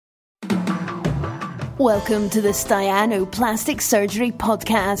Welcome to the Stiano Plastic Surgery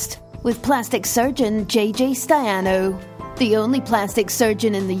Podcast with plastic surgeon JJ Stiano, the only plastic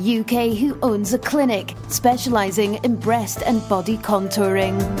surgeon in the UK who owns a clinic specialising in breast and body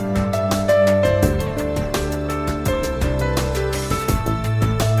contouring.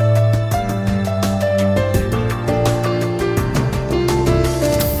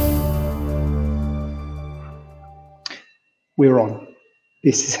 We're on.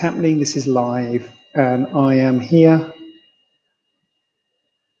 This is happening, this is live, and I am here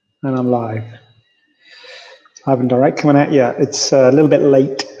and I'm live. Live and direct coming at you. It's a little bit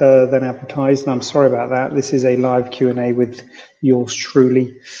late than advertised, and I'm sorry about that. This is a live Q&A with yours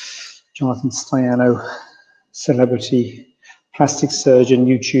truly, Jonathan Stiano, celebrity, plastic surgeon,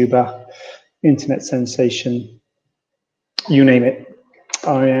 YouTuber, internet sensation, you name it.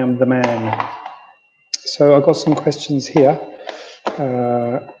 I am the man. So I've got some questions here.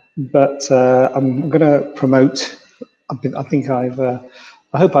 But I'm going to promote. I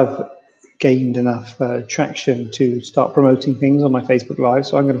hope I've gained enough traction to start promoting things on my Facebook Live.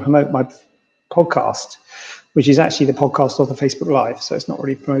 So I'm going to promote my podcast, which is actually the podcast of the Facebook Live. So it's not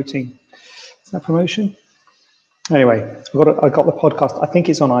really promoting. Is that promotion? Anyway, I got the podcast. I think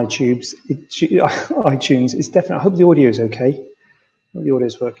it's on iTunes. iTunes. It's definitely. I hope the audio is okay. I hope the audio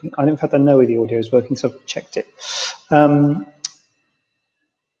is working. In fact, I know the audio is working, so I've checked it.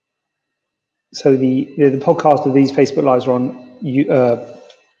 So the podcast of these Facebook Lives are on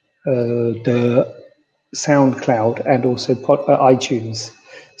the SoundCloud and also iTunes.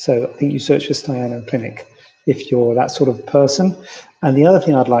 So I think you search for Stiano Clinic if you're that sort of person. And the other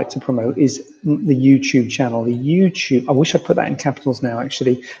thing I'd like to promote is the YouTube channel. I wish I'd put that in capitals now,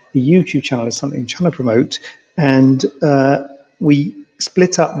 actually. The YouTube channel is something I'm trying to promote. And we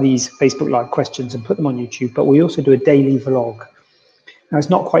split up these Facebook Live questions and put them on YouTube, but we also do a daily vlog. Now, it's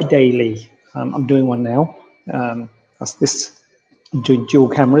not quite daily. I'm doing one now. That's this. I'm doing dual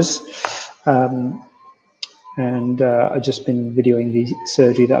cameras. And I've just been videoing the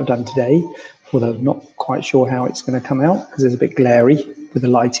surgery that I've done today, although I'm not quite sure how it's going to come out because it's a bit glary with the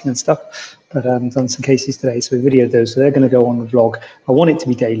lighting and stuff. But I've done some cases today, so we videoed those. So they're going to go on the vlog. I want it to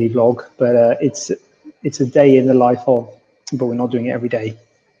be daily vlog, but it's a day in the life of, but we're not doing it every day.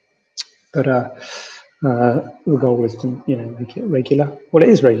 But the goal is to, make it regular. Well, it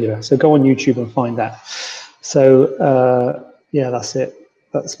is regular. So go on YouTube and find that. So yeah, that's it.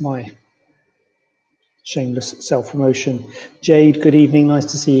 That's my shameless self-promotion. Jade, good evening. Nice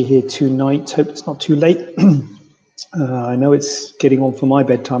to see you here tonight. Hope it's not too late. I know it's getting on for my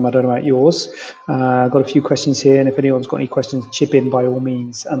bedtime. I don't know about yours. I've got a few questions here, and if anyone's got any questions, chip in by all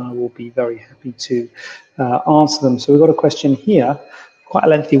means, and I will be very happy to answer them. So we've got a question here. Quite a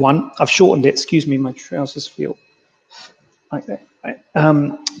lengthy one. I've shortened it. Excuse me, my trousers feel like that.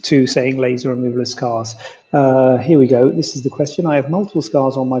 To saying laser removal of scars. Here we go. This is the question. I have multiple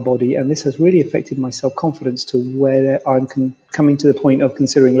scars on my body, and this has really affected my self-confidence to where I'm coming to the point of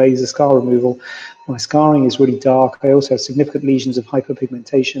considering laser scar removal. My scarring is really dark. I also have significant lesions of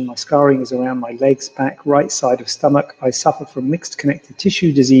hyperpigmentation. My scarring is around my legs, back, right side of stomach. I suffer from mixed connective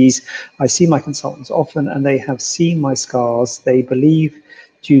tissue disease. I see my consultants often, and they have seen my scars. They believe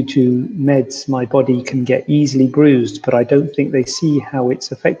due to meds, my body can get easily bruised, but I don't think they see how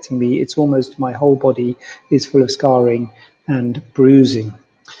it's affecting me. It's almost my whole body is full of scarring and bruising.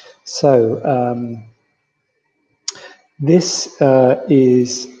 So this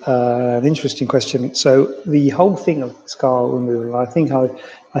is an interesting question. So the whole thing of scar removal, I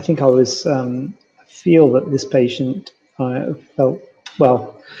feel that this patient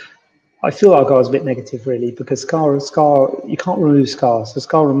I feel like I was a bit negative, really, because you can't remove scars. So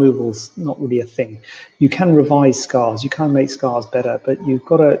scar removal's not really a thing. You can revise scars, you can make scars better, but you've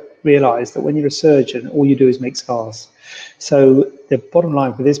got to realize that when you're a surgeon, all you do is make scars. So the bottom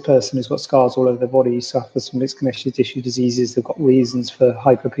line for this person who's got scars all over their body, suffers from mixed connective tissue diseases, they've got reasons for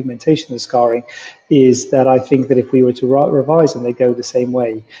hyperpigmentation of scarring, is that I think that if we were to revise them, they go the same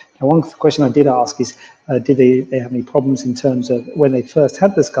way. Now, one question I did ask is, did they have any problems in terms of when they first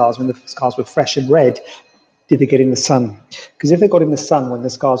had the scars, when the scars were fresh and red, did they get in the sun? Because if they got in the sun when the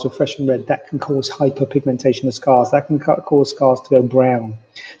scars were fresh and red, that can cause hyperpigmentation of scars. That can cause scars to go brown.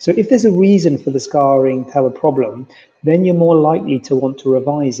 So if there's a reason for the scarring to have a problem, then you're more likely to want to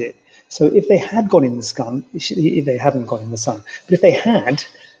revise it. So if they had gone in the sun, if they hadn't gone in the sun, but if they had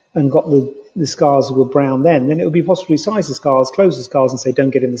and got the scars were brown then it would be possibly size the scars, close the scars and say, don't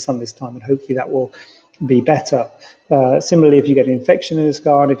get in the sun this time, and hopefully that will be better. Similarly, if you get an infection in a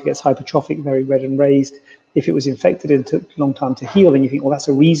scar and if it gets hypertrophic, very red and raised, if it was infected and took a long time to heal, then you think, well, that's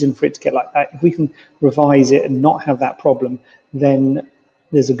a reason for it to get like that. If we can revise it and not have that problem, then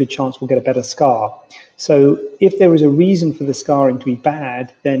there's a good chance we'll get a better scar. So if there is a reason for the scarring to be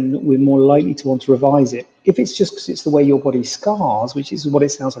bad, then we're more likely to want to revise it. If it's just because it's the way your body scars, which is what it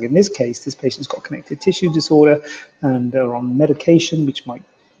sounds like in this case, this patient's got connective tissue disorder and they're on medication, which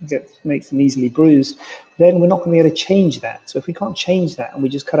makes them easily bruised, then we're not going to be able to change that. So if we can't change that and we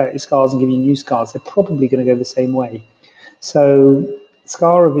just cut out your scars and give you new scars, they're probably going to go the same way. So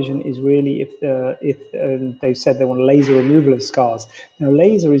scar revision is really if they've said they want laser removal of scars. Now,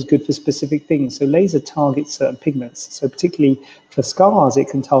 laser is good for specific things. So laser targets certain pigments. So particularly for scars, it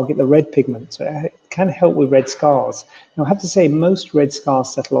can target the red pigment. So it can help with red scars. Now, I have to say, most red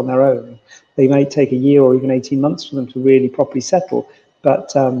scars settle on their own. They may take a year or even 18 months for them to really properly settle,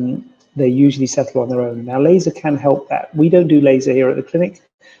 but they usually settle on their own. Now, laser can help that. We don't do laser here at the clinic.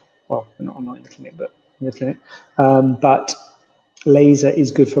 Well, I'm not in the clinic, but in the clinic. But laser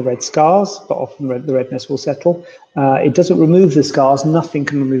is good for red scars, but often the redness will settle. It doesn't remove the scars. Nothing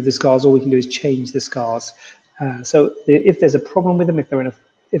can remove the scars. All we can do is change the scars. So if there's a problem with them,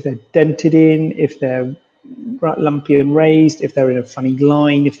 if they're dented in, if they're lumpy and raised, if they're in a funny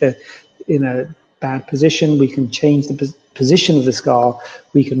line, if they're in a bad position, we can change the position of the scar.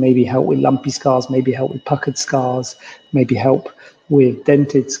 We can maybe help with lumpy scars, maybe help with puckered scars, maybe help with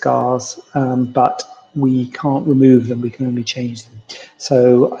dented scars, but we can't remove them, we can only change them.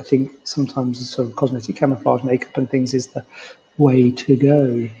 So I think sometimes sort of cosmetic camouflage makeup and things is the way to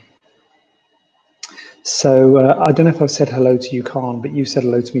go. So I don't know if I've said hello to you, Khan, but you said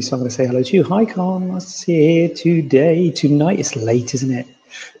hello to me, so I'm going to say hello to you. Hi, Khan, nice to see you here today. Tonight, it's late, isn't it?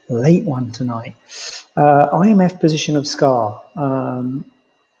 Late one tonight. IMF position of scar.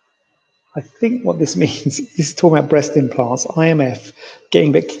 I think what this means, this is talking about breast implants. IMF, getting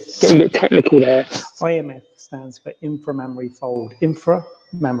a bit technical there. IMF stands for inframammary fold.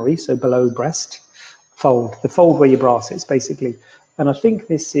 Inframammary, so below breast, fold. The fold where your bra sits, basically. And I think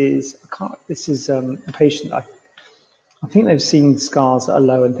this is a patient. I think they've seen scars that are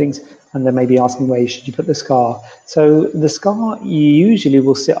low and things, and they may be asking where should you put the scar. So the scar usually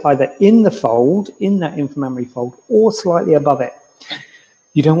will sit either in the fold, in that inframammary fold, or slightly above it.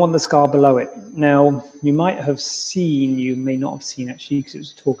 You don't want the scar below it. Now, you might have seen, you may not have seen actually, because it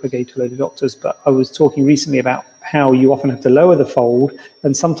was a talk I gave to a load of doctors, but I was talking recently about how you often have to lower the fold,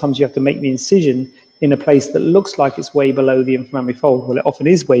 and sometimes you have to make the incision in a place that looks like it's way below the inframammary fold. Well, it often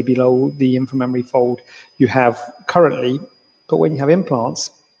is way below the inframammary fold you have currently, but when you have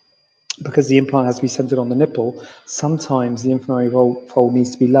implants, because the implant has to be centered on the nipple, sometimes the inframammary fold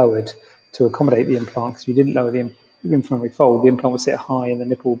needs to be lowered to accommodate the implant, because if you didn't lower the inframammary fold, the implant would sit high and the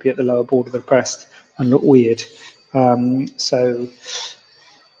nipple would be at the lower border of the breast and look weird. So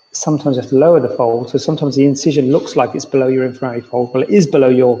sometimes you have to lower the fold. So sometimes the incision looks like it's below your inframammary fold. Well, it is below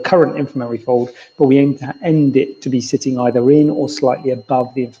your current inframammary fold, but we aim to end it to be sitting either in or slightly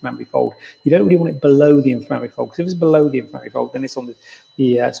above the inframammary fold. You don't really want it below the inframammary fold, because if it's below the inframammary fold, then it's on the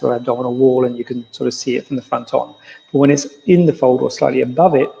sort of abdominal wall and you can sort of see it from the front on. But when it's in the fold or slightly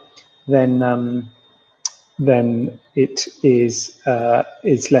above it, then it is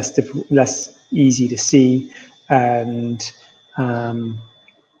it's less easy to see, and my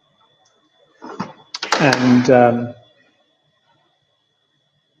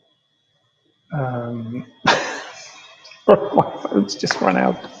phone's just run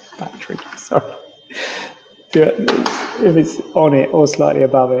out of battery. Sorry. If it's on it or slightly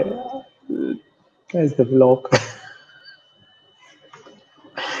above it, there's the vlog.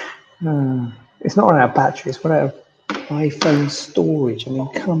 It's not run out of battery, it's run out of iPhone storage. I mean,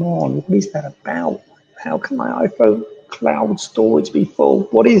 come on, what is that about? How can my iPhone cloud storage be full?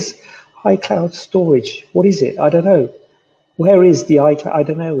 What is iCloud storage? What is it? I don't know. Where is the iCloud? I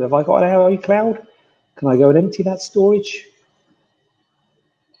don't know. Have I got an iCloud? Can I go and empty that storage?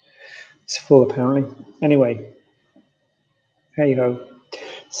 It's full, apparently. Anyway, there you go.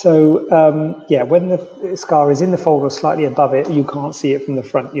 So yeah, when the scar is in the fold or slightly above it, you can't see it from the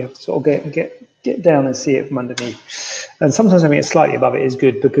front. You have to sort of get down and see it from underneath. And sometimes having it slightly above it is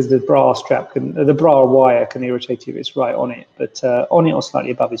good, because the bra the bra wire can irritate you if it's right on it. But on it or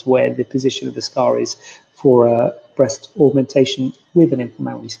slightly above is where the position of the scar is for breast augmentation with an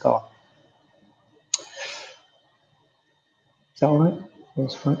inflammatory scar. Is that all right?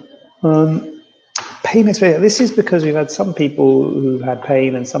 That's fine. Pain experience. This is because we've had some people who've had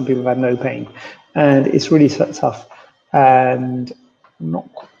pain and some people have had no pain, and it's really tough. And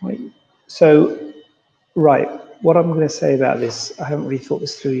not quite. So, right. What I'm going to say about this, I haven't really thought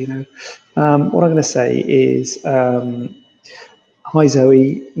this through. You know, what I'm going to say is, hi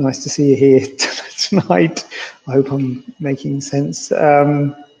Zoe, nice to see you here tonight. I hope I'm making sense.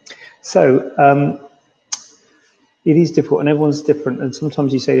 it is difficult, and everyone's different. And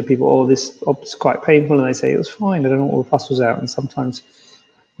sometimes you say to people, "Oh, this is quite painful," and they say it was fine. I don't know what all the fuss was out. And sometimes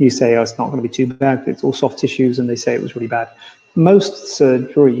you say, "Oh, it's not going to be too bad. It's all soft tissues," and they say it was really bad. Most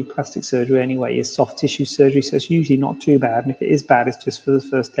surgery, plastic surgery anyway, is soft tissue surgery, so it's usually not too bad. And if it is bad, it's just for the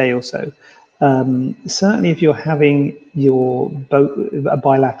first day or so. Certainly, if you're having a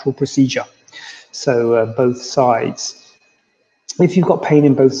bilateral procedure, so both sides. If you've got pain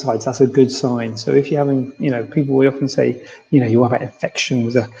in both sides, that's a good sign. So if you're having, people will often say, you have an infection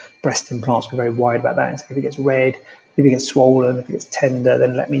with a breast implants. We're very worried about that. And so if it gets red, if it gets swollen, if it gets tender,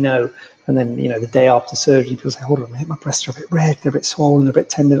 then let me know. And then, the day after surgery, people say, hold on a minute, my breasts are a bit red, they're a bit swollen, they're a bit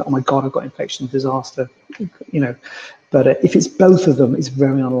tender. Oh my God, I've got infection, disaster, But if it's both of them, it's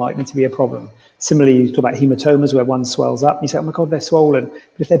very unlikely to be a problem. Similarly, you talk about hematomas where one swells up. You say, oh my God, they're swollen.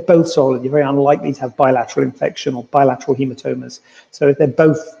 But if they're both swollen, you're very unlikely to have bilateral infection or bilateral hematomas. So if they're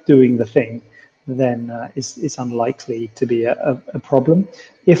both doing the thing, then it's unlikely to be a problem.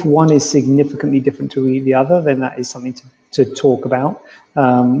 If one is significantly different to the other, then that is something to talk about.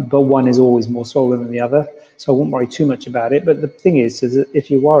 But one is always more swollen than the other. So I wouldn't worry too much about it. But the thing is that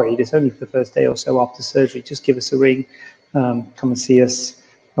if you're worried, it's only for the first day or so after surgery. Just give us a ring, come and see us,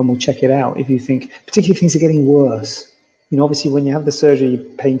 and we'll check it out. If you think, particularly if things are getting worse, obviously when you have the surgery,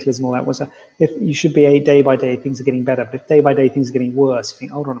 painkillers and all that, if you should be day by day, things are getting better. But if day by day things are getting worse, you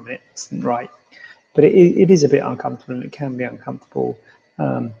think, hold on a minute, this isn't right. But it is a bit uncomfortable, and it can be uncomfortable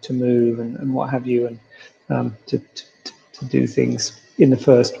to move and what have you, and to do things in the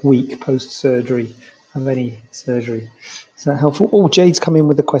first week post-surgery of any surgery. Is that helpful? Oh, Jade's come in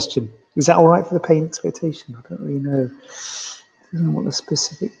with a question. Is that all right for the pain expectation? I don't really know. I don't know what the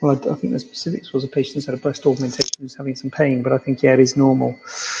specific. Well, I think the specifics was a patient who's had a breast augmentation who's having some pain, but I think it is normal.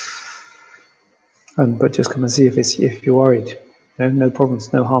 But just come and see if you're worried. No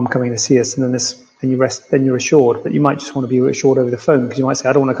problems, no harm coming to see us, and then you rest. Then you're assured. But you might just want to be reassured over the phone, because you might say,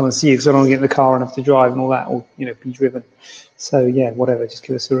 "I don't want to come and see you because I don't want to get in the car and have to drive and all that, or be driven." So yeah, whatever. Just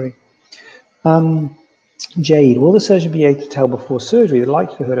give us a ring. Jade, will the surgeon be able to tell before surgery the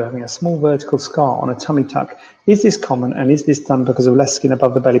likelihood of having a small vertical scar on a tummy tuck? Is this common, and is this done because of less skin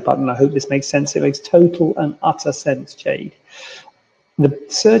above the belly button? I hope this makes sense. It makes total and utter sense, Jade. The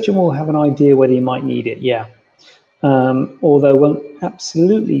surgeon will have an idea whether you might need it, yeah. Although won't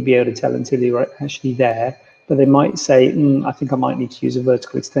absolutely be able to tell until you're actually there, but they might say, I think I might need to use a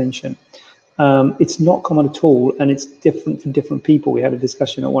vertical extension. It's not common at all, and it's different for different people. We had a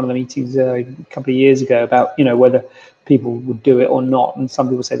discussion at one of the meetings a couple of years ago about, whether people would do it or not, and some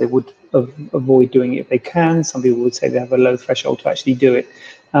people say they would avoid doing it if they can. Some people would say they have a low threshold to actually do it,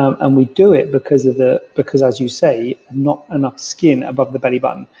 and we do it because as you say, not enough skin above the belly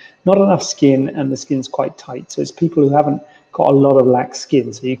button, not enough skin, and the skin's quite tight. So it's people who haven't got a lot of lax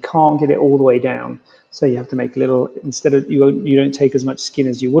skin, so you can't get it all the way down. So you have to make a little, instead of you don't take as much skin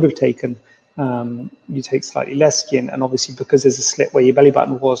as you would have taken. You take slightly less skin, and obviously because there's a slit where your belly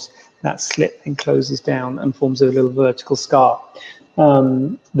button was, that slit then closes down and forms a little vertical scar.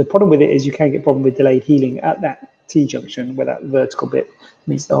 The problem with it is you can get problem with delayed healing at that T-junction where that vertical bit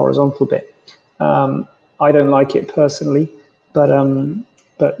meets the horizontal bit. I don't like it personally, but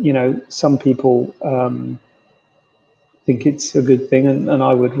some people think it's a good thing, and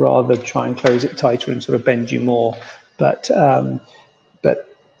I would rather try and close it tighter and sort of bend you more. But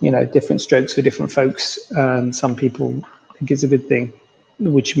different strokes for different folks. Some people think it's a good thing,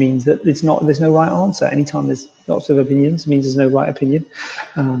 which means that there's no right answer. Anytime there's lots of opinions, it means there's no right opinion.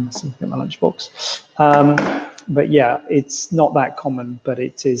 Something in my lunchbox. But yeah, it's not that common, but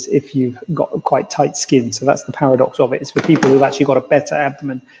it is if you've got quite tight skin. So that's the paradox of it. It's for people who've actually got a better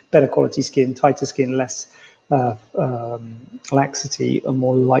abdomen, better quality skin, tighter skin, less laxity, are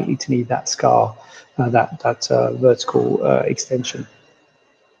more likely to need that scar, that vertical extension.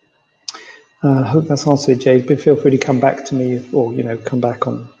 I hope that's answered, Jade, but feel free to come back to me or come back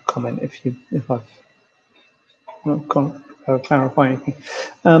on comment if I've not clarify anything.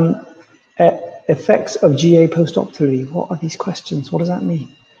 Effects of GA postoperatively. What are these questions? What does that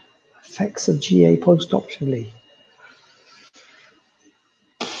mean? Effects of GA postoperatively.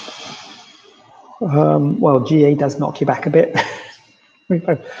 Well, GA does knock you back a bit,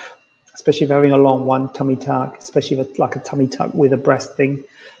 especially if you're having a long one, tummy tuck, especially if it's like a tummy tuck with a breast thing.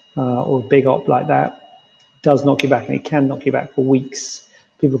 Or a big op like that, does knock you back, and it can knock you back for weeks.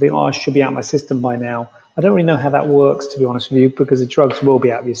 People think, I should be out of my system by now. I don't really know how that works, to be honest with you, because the drugs will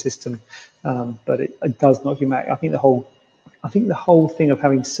be out of your system, but it does knock you back. I think the whole thing of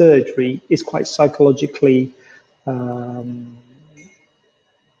having surgery is quite psychologically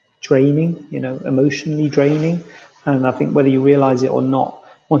draining, emotionally draining, and I think whether you realize it or not,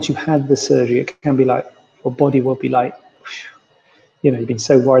 once you've had the surgery, it can be like your body will be like, you've been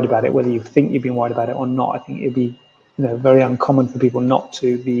so worried about it, whether you think you've been worried about it or not. I think it'd be, very uncommon for people not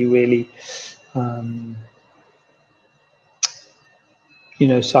to be really,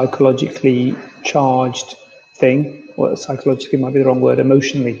 psychologically charged thing. Well, psychologically might be the wrong word,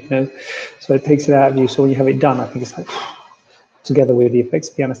 emotionally, So it takes it out of you. So when you have it done, I think it's like, together with the effects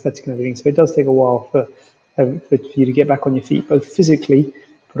of the anesthetic and everything. So it does take a while for you to get back on your feet, both physically,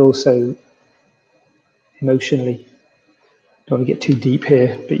 but also emotionally. Don't want to get too deep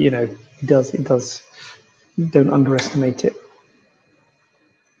here, but it does. Don't underestimate it.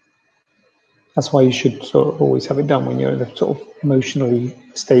 That's why you should sort of always have it done when you're in a sort of emotionally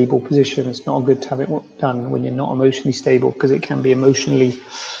stable position. It's not good to have it done when you're not emotionally stable, because it can be emotionally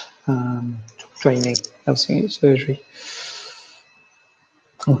draining. Having surgery.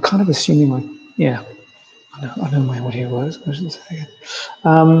 I'm kind of assuming I know my audio works. I shouldn't say it.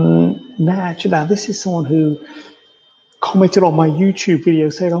 Now, this is someone who commented on my YouTube video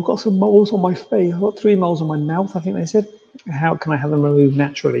saying, I've got some moles on my face. I've got 3 moles on my mouth, I think they said. How can I have them removed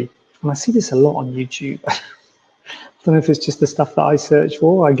naturally? And I see this a lot on YouTube. I don't know if it's just the stuff that I search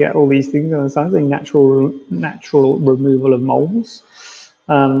for. I get all these things, and I think natural removal of moles.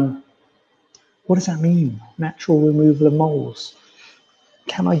 What does that mean? Natural removal of moles.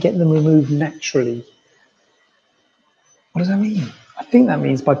 Can I get them removed naturally? What does that mean? I think that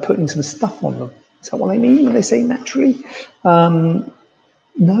means by putting some stuff on them. Is that what they mean when they say naturally? No,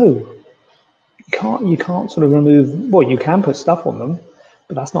 you can't sort of remove. Well, you can put stuff on them,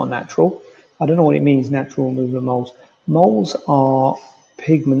 but that's not natural. I don't know what it means, natural removal of moles. Moles are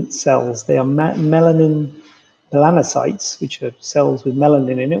pigment cells. They are melanocytes, which are cells with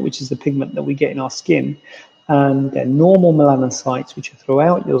melanin in it, which is the pigment that we get in our skin. And they're normal melanocytes, which are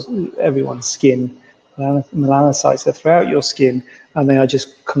throughout everyone's skin. Melanocytes are throughout your skin, and they are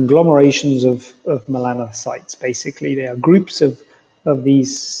just conglomerations of melanocytes. Basically, they are groups of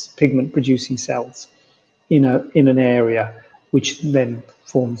these pigment producing cells in an area, which then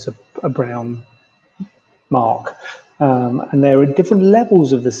forms a brown mark. And there are different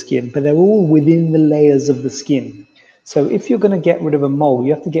levels of the skin, but they're all within the layers of the skin. So if you're going to get rid of a mole,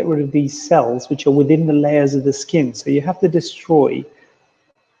 you have to get rid of these cells which are within the layers of the skin. So you have to destroy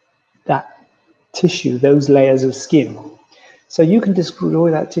that tissue, those layers of skin. So you can destroy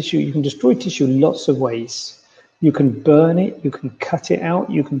that tissue. You can destroy tissue lots of ways. You can burn it, you can cut it out,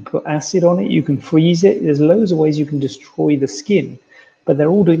 you can put acid on it, you can freeze it. There's loads of ways you can destroy the skin, but they're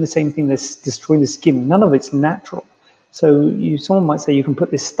all doing the same thing. They're destroying the skin. None of it's natural. So someone might say you can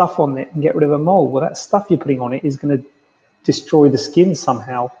put this stuff on it and get rid of a mole. Well, that stuff you're putting on it is going to destroy the skin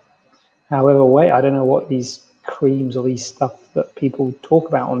somehow, however way. I don't know what these creams or these stuff that people talk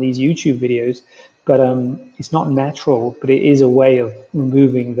about on these YouTube videos, but it's not natural, but it is a way of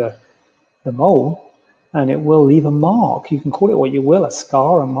removing the mole, and it will leave a mark. You can call it what you will, a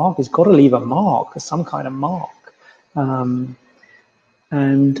scar, a mark. It's got to leave a mark, some kind of mark.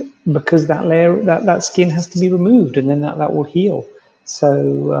 And because that layer, that skin has to be removed, and then that will heal.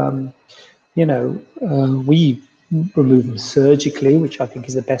 So, we remove them surgically, which I think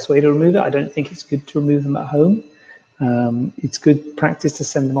is the best way to remove it. I don't think it's good to remove them at home. It's good practice to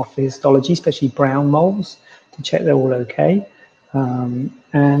send them off for histology, especially brown moles, to check they're all okay. And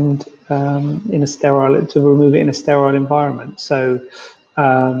in a sterile, to remove it in a sterile environment. So,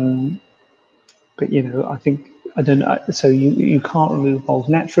 but I think, I don't know. So you can't remove moles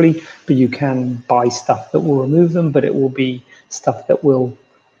naturally, but you can buy stuff that will remove them, but it will be stuff that will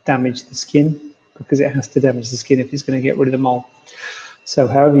damage the skin, because it has to damage the skin if it's going to get rid of the mole. So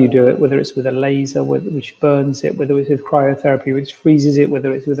however you do it, whether it's with a laser which burns it, whether it's with cryotherapy which freezes it,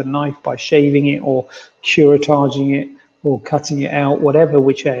 whether it's with a knife by shaving it or curetaging it or cutting it out, whichever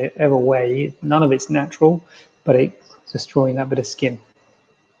way, none of it's natural, but it's destroying that bit of skin.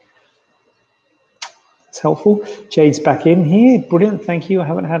 It's helpful. Jade's back in here. Brilliant, thank you. I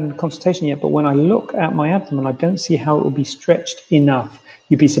haven't had a consultation yet, but when I look at my abdomen, I don't see how it will be stretched enough.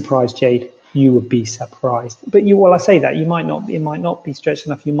 You'd be surprised, Jade. You would be surprised. But I say that, it might not be stretched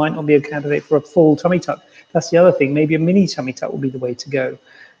enough. You might not be a candidate for a full tummy tuck. That's the other thing. Maybe a mini tummy tuck would be the way to go,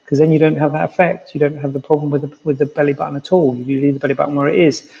 because then you don't have that effect. You don't have the problem with the belly button at all. You leave the belly button where it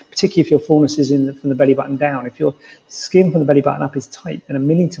is, particularly if your fullness is from the belly button down. If your skin from the belly button up is tight, then a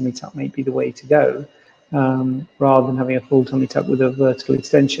mini tummy tuck may be the way to go, rather than having a full tummy tuck with a vertical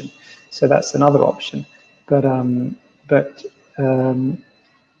extension. So that's another option. But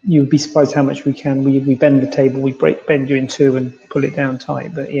you'd be surprised how much we bend the table, we bend you in two and pull it down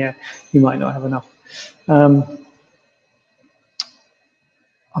tight. But yeah, you might not have enough.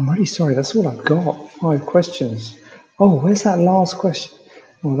 I'm really sorry, that's all I've got. 5 questions. Oh, where's that last question?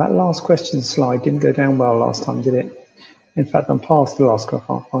 Well, that last question slide didn't go down well last time, did it? In fact, I'm past the last one. I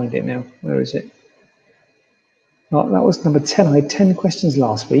can't find it now. Where is it? Oh, that was number 10. I had 10 questions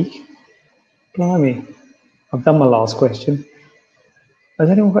last week. Blimey. I've done my last question. Has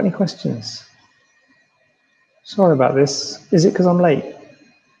anyone got any questions? Sorry about this. Is it because I'm late?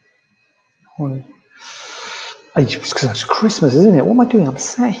 It's because it's Christmas, isn't it? What am I doing? I'm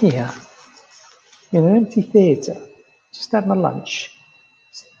sat here in an empty theatre. Just had my lunch.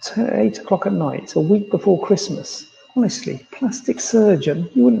 It's 8 o'clock at night. It's a week before Christmas. Honestly, plastic surgeon.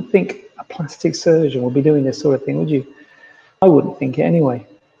 You wouldn't think a plastic surgeon would be doing this sort of thing, would you? I wouldn't think it anyway.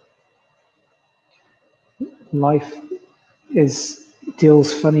 Life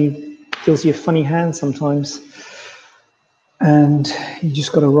deals you a funny hand sometimes, and you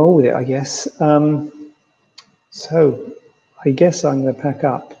just got to roll with it, I guess. So I guess I'm going to pack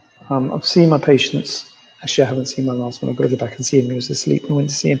up. I've seen my patients. Actually, I haven't seen my last one. I've got to go back and see him. He was asleep when I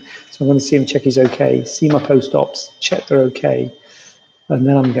went to see him. So I'm going to see him, check he's okay, see my post-ops, check they're okay. And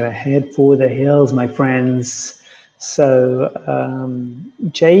then I'm going to head for the hills, my friends. So,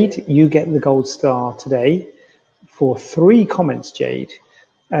 Jade, you get the gold star today for 3 comments, Jade.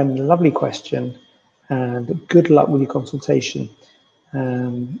 And a lovely question. And good luck with your consultation.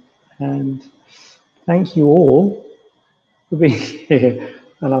 And thank you all for being here.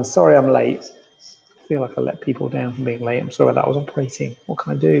 And I'm sorry I'm late. I feel like I let people down for being late. I'm sorry that I was operating. What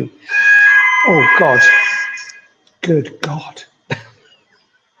can I do? Oh, God. Good God.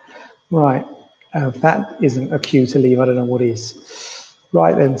 Right. That isn't a cue to leave. I don't know what is.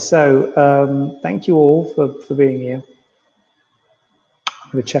 Right then. So thank you all for being here.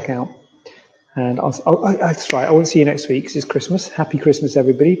 I'm going to check out. And that's right. I won't see you next week because it's Christmas. Happy Christmas,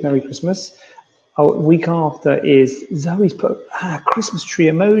 everybody. Merry Christmas. Week after is Zoe's put Christmas tree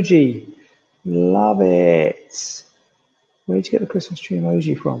emoji. Love it. Where did you get the Christmas tree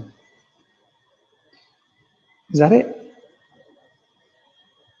emoji from? Is that it?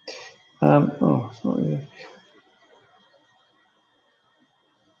 It's not really.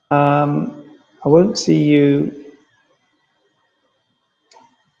 I won't see you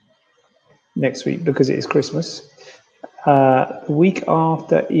next week because it is Christmas. The week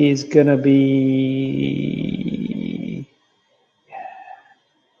after is going to be...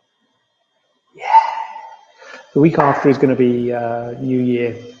 The week after is going to be New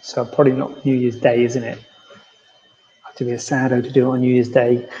Year, so probably not New Year's Day, isn't it? I have to be a saddo to do it on New Year's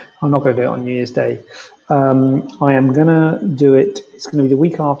Day. I'm not going to do it on New Year's Day. I am going to do it. It's going to be the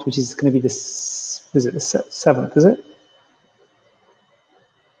week after, which is going to be the 7th, is it?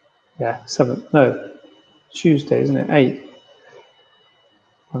 Yeah, 7th. No, Tuesday, isn't it? 8th.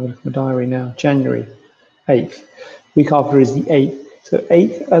 I'm looking at my diary now. January 8th. Week after is the 8th. So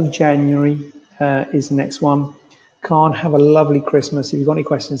 8th of January is the next one. Khan, have a lovely Christmas. If you've got any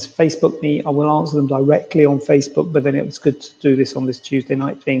questions, Facebook me. I will answer them directly on Facebook, but then it was good to do this on this Tuesday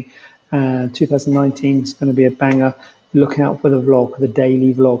night thing. 2019 is going to be a banger. Look out for the vlog, the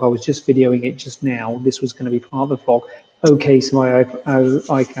daily vlog. I was just videoing it just now. This was going to be part of the vlog. Okay, so my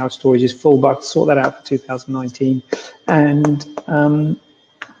iCloud storage is full, but I'll sort that out for 2019. And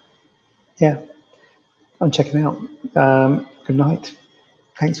yeah, I'm checking out. Good night.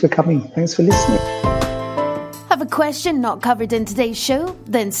 Thanks for coming. Thanks for listening. Have a question not covered in today's show?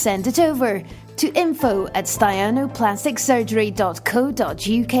 Then send it over to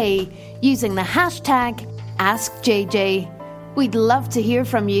info@staianoplasticsurgery.co.uk using the hashtag AskJJ. We'd love to hear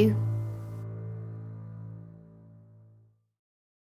from you.